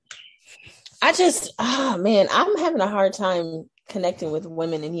Oh man, I'm having a hard time connecting with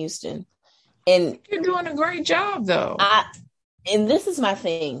women in Houston. And You're doing a great job, though. I, and this is my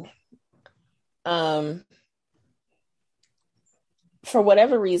thing. Um, for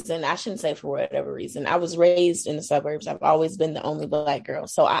whatever reason, I shouldn't say for whatever reason, I was raised in the suburbs. I've always been the only Black girl.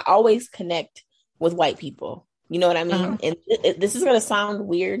 So I always connect with white people. You know what I mean? Uh-huh. And this is going to sound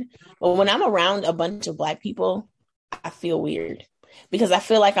weird, but when I'm around a bunch of Black people, I feel weird because I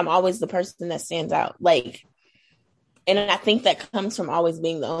feel like I'm always the person that stands out. Like, and I think that comes from always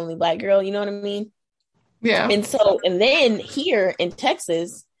being the only Black girl. You know what I mean? Yeah. And then here in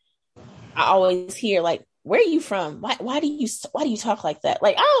Texas, I always hear like, where are you from? Why do you talk like that?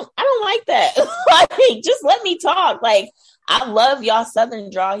 Like, I don't like that. Like, just let me talk. Like, I love y'all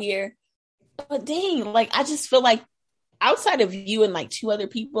Southern draw here, but dang, like, I just feel like outside of you and like two other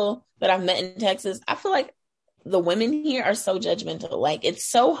people that I've met in Texas, I feel like the women here are so judgmental. Like, it's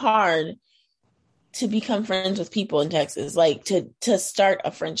so hard to become friends with people in Texas, like to start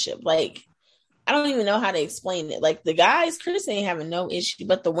a friendship. Like, I don't even know how to explain it. Like the guys, Chris ain't having no issue,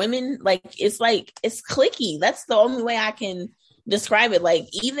 but the women, like it's clicky. That's the only way I can describe it. Like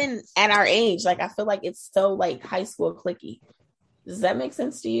even at our age, like I feel like it's so like high school clicky. Does that make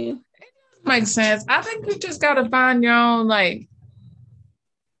sense to you? Makes sense. I think you just got to find your own, like,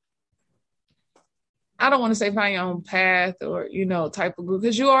 I don't want to say find your own path or, type of group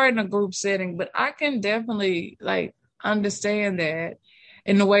because you are in a group setting, but I can definitely like understand that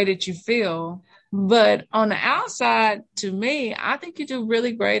in the way that you feel. But on the outside, to me, I think you do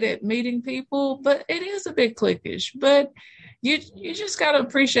really great at meeting people, but it is a bit cliquish. But you just got to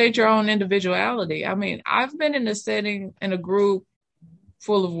appreciate your own individuality. I mean, I've been in a setting in a group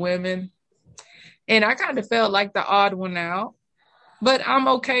full of women, and I kind of felt like the odd one out, but I'm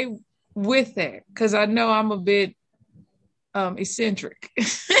okay with that because I know I'm a bit eccentric.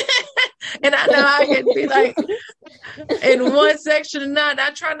 And I know I can be like in one section or not.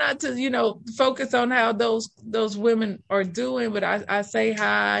 I try not to, focus on how those women are doing, but I say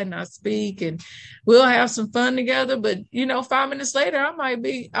hi and I speak and we'll have some fun together. But 5 minutes later, I might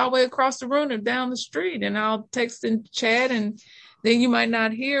be all the way across the room or down the street and I'll text and chat and then you might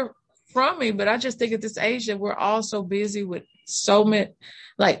not hear from me. But I just think at this age that we're all so busy with so many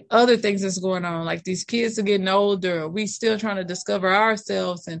like other things that's going on, like these kids are getting older, we still trying to discover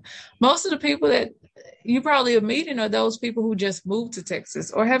ourselves. And most of the people that you probably are meeting are those people who just moved to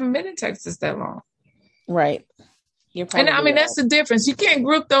Texas or haven't been in Texas that long. Right. You're probably and I mean, right. That's the difference. You can't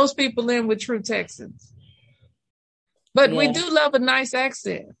group those people in with true Texans. But we do love a nice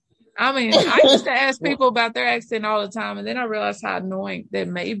accent. I mean, I used to ask people about their accent all the time, and then I realized how annoying that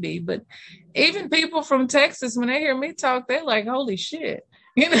may be. But even people from Texas, when they hear me talk, they're like, holy shit.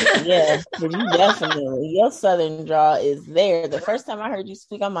 Yeah, you definitely, your Southern draw is there. The first time I heard you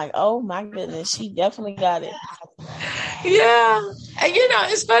speak, I'm like, oh my goodness, she definitely got it. Yeah. And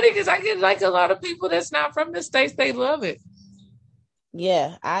it's funny because I get like a lot of people that's not from the States, they love it.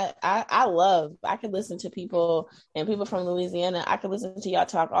 Yeah, I could listen to people and people from Louisiana. I could listen to y'all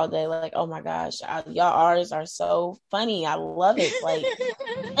talk all day. Like, oh my gosh, y'all ours are so funny. I love it. Like,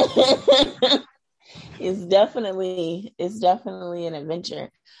 it's definitely an adventure.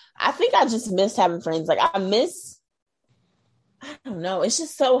 I think I just missed having friends. Like, I don't know. It's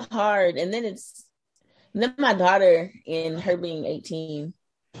just so hard. And then my daughter and her being 18,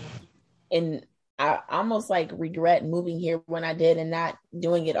 and I almost like regret moving here when I did and not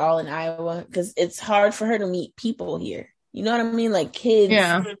doing it all in Iowa because it's hard for her to meet people here. You know what I mean? Like kids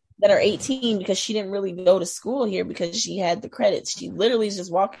that are 18 because she didn't really go to school here because she had the credits. She literally is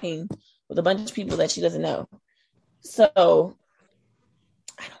just walking with a bunch of people that she doesn't know. So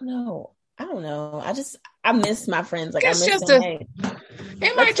I don't know. I miss my friends. Like I miss them.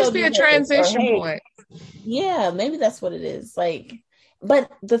 It might just be a transition point. Yeah, maybe that's what it is. Like,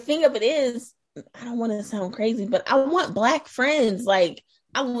 but the thing of it is, I don't want to sound crazy, but I want Black friends. Like,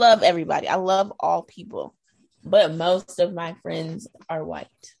 I love everybody. I love all people, but most of my friends are white.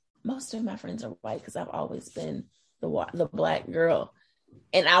 Most of my friends are white because I've always been the Black girl,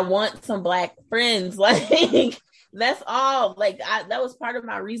 and I want some Black friends. Like, that's all. Like, that was part of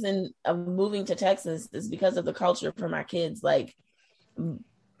my reason of moving to Texas is because of the culture for my kids. Like,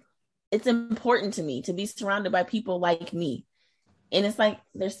 it's important to me to be surrounded by people like me. And it's like,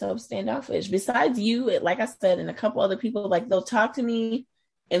 they're so standoffish. Besides you, like I said, and a couple other people, like they'll talk to me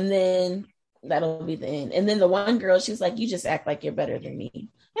and then that'll be the end. And then the one girl, she's like, you just act like you're better than me. And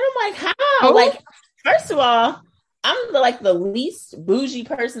I'm like, how? Oh. Like, first of all, I'm the least bougie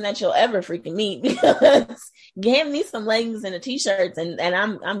person that you'll ever freaking meet because give me some leggings and a t-shirt and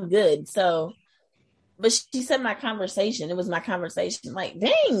I'm good. So, But she said my conversation. It was my conversation. Like,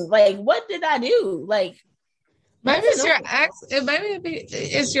 dang, like, what did I do? Like, maybe it's your accent. Maybe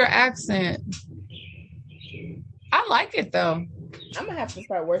it's your accent. I like it though. I'm gonna have to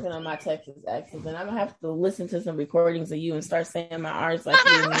start working on my Texas accents, and I'm gonna have to listen to some recordings of you and start saying my R's like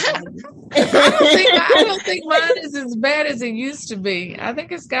you. I don't think mine is as bad as it used to be. I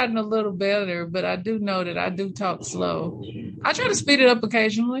think it's gotten a little better, but I do know that I do talk slow. I try to speed it up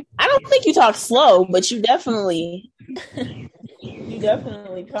occasionally. I don't think you talk slow, but you definitely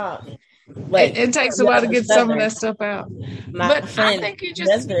talk. Like it takes a while to get some of that stuff out. My friend, I think you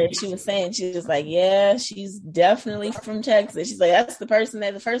just she was saying, she was like, yeah, she's definitely from Texas. She's like, that's the first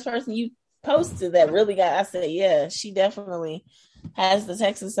person you posted that really got. I said, yeah, she definitely has the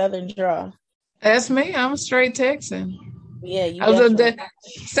Texas Southern draw. That's me. I'm a straight Texan. Yeah, you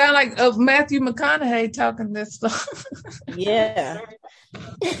sound like Matthew McConaughey talking this stuff. Yeah.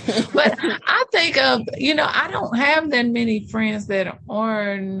 But I think I don't have that many friends that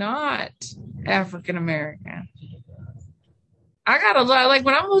are not African American. I got a lot. Like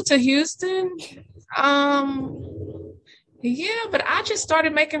when I moved to Houston, yeah, but I just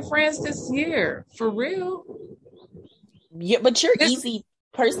started making friends this year for real. Yeah, but you're easy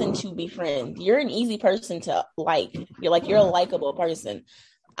person to befriend. You're an easy person to like. You're a likable person.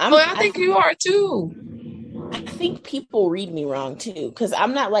 I think you are too. I think people read me wrong too, because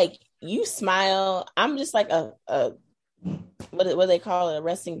I'm not like you smile. I'm just like a what they call it, a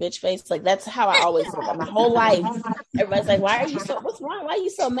resting bitch face. Like that's how I always look. My whole life, everybody's like, "Why are you so? What's wrong? Why are you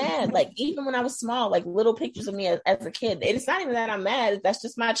so mad?" Like even when I was small, like little pictures of me as a kid. It's not even that I'm mad. That's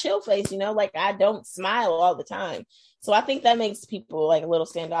just my chill face. Like I don't smile all the time. So I think that makes people like a little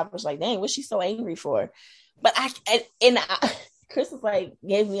standoffish. Like, dang, what's she so angry for? But Chris was like,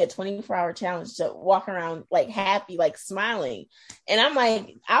 gave me a 24-hour challenge to walk around like happy, like smiling. And I'm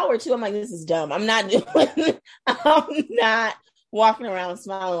like, hour two, I'm like, this is dumb. I'm not walking around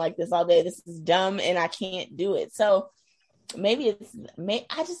smiling like this all day. This is dumb and I can't do it. So maybe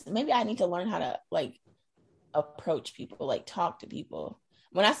I need to learn how to like approach people, like talk to people.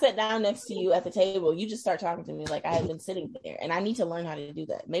 When I sat down next to you at the table, you just start talking to me like I had been sitting there, and I need to learn how to do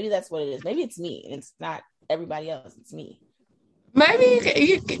that. Maybe that's what it is. Maybe it's me and it's not everybody else. It's me. Maybe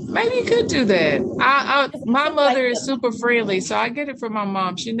you could do that. My mother is super friendly, so I get it from my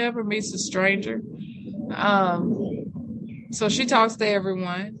mom. She never meets a stranger. So she talks to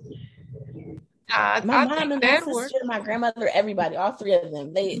everyone. My mom and my sister, my grandmother, everybody, all three of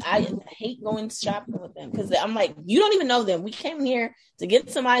them. I hate going shopping with them because I'm like, you don't even know them. We came here to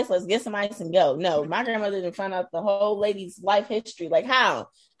get some ice. Let's get some ice and go. No, my grandmother didn't find out the whole lady's life history. Like how?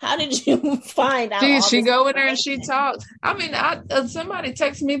 How did you find out? She go in there and she talks. I mean, somebody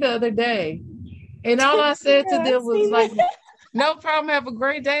texted me the other day, and all I said to them was like, "No problem. Have a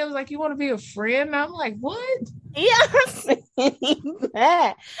great day." I was like, "You want to be a friend?" And I'm like, "What?" Yeah,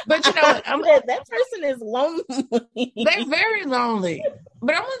 that. But that person is lonely. They're very lonely.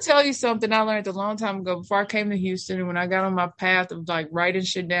 But I'm gonna tell you something I learned a long time ago before I came to Houston, and when I got on my path of like writing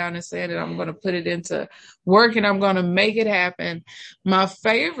shit down and saying that I'm gonna put it into work and I'm gonna make it happen. My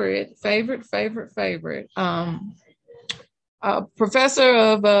favorite professor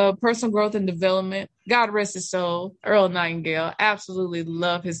of personal growth and development, God rest his soul, Earl Nightingale, absolutely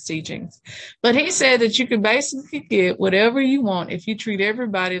love his teachings. But he said that you can basically get whatever you want if you treat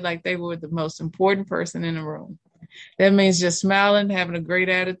everybody like they were the most important person in the room. That means just smiling, having a great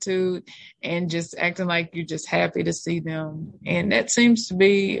attitude, and just acting like you're just happy to see them. And that seems to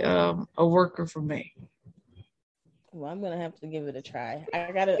be a worker for me. Well, I'm going to have to give it a try.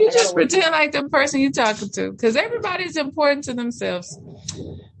 You just pretend like the person you're talking to, because everybody's important to themselves.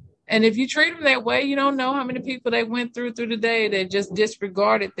 And if you treat them that way, you don't know how many people they went through the day that just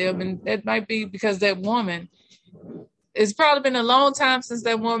disregarded them. And that might be because that woman, it's probably been a long time since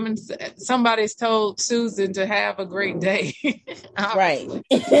somebody's told Susan to have a great day. Right.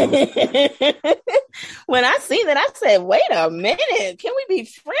 When I seen that, I said, wait a minute, can we be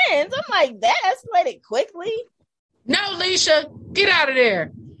friends? I'm like, that escalated quickly. No, Leisha, get out of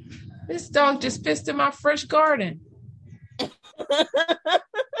there. This dog just pissed in my fresh garden.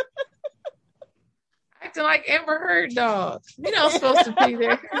 Acting like Amber Heard dog. You're not supposed to be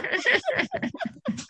there.